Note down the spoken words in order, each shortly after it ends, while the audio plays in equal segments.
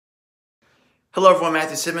Hello everyone,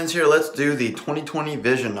 Matthew Simmons here. Let's do the 2020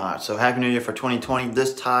 vision knot. So happy new year for 2020.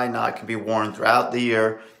 This tie knot can be worn throughout the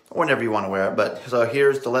year or whenever you want to wear it. But so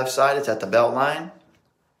here's the left side, it's at the belt line. I'm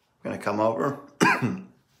gonna come over,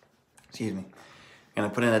 excuse me. I'm gonna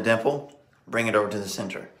put in a dimple, bring it over to the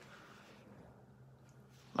center.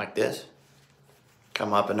 Like this.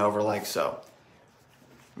 Come up and over like so.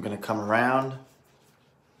 I'm gonna come around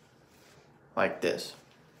like this.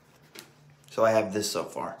 So I have this so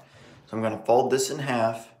far. So I'm going to fold this in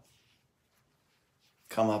half,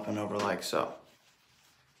 come up and over like so.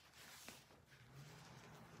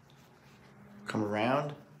 Come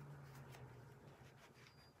around.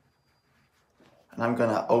 And I'm going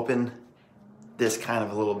to open this kind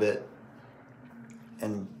of a little bit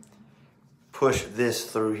and push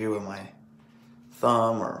this through here with my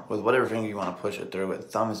thumb or with whatever finger you want to push it through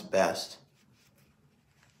with. Thumb is best.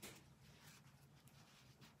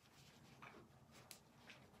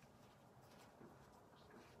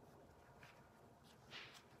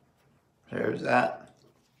 There's that.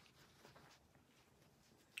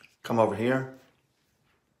 Come over here.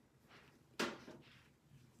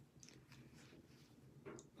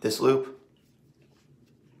 This loop.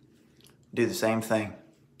 Do the same thing.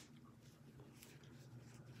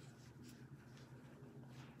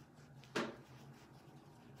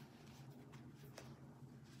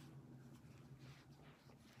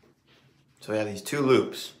 So we have these two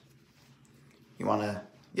loops. You want to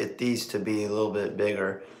get these to be a little bit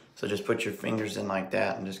bigger. So just put your fingers in like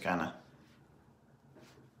that and just kind of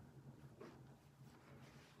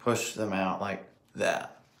push them out like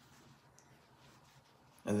that.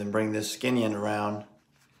 And then bring this skinny end around,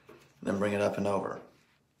 then bring it up and over.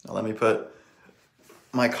 Now let me put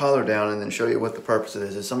my collar down and then show you what the purpose of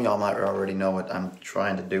this is. Some of y'all might already know what I'm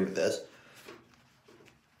trying to do with this.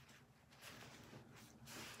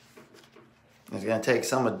 It's going to take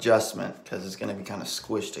some adjustment because it's going to be kind of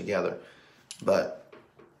squished together. But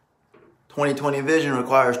 2020 vision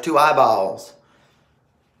requires two eyeballs.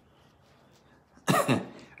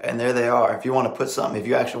 And there they are. If you want to put something, if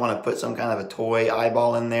you actually want to put some kind of a toy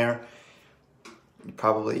eyeball in there, you'd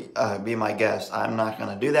probably be my guest. I'm not going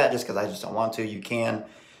to do that just because I just don't want to. You can.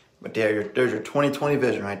 But there's your 2020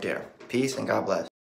 vision right there. Peace and God bless.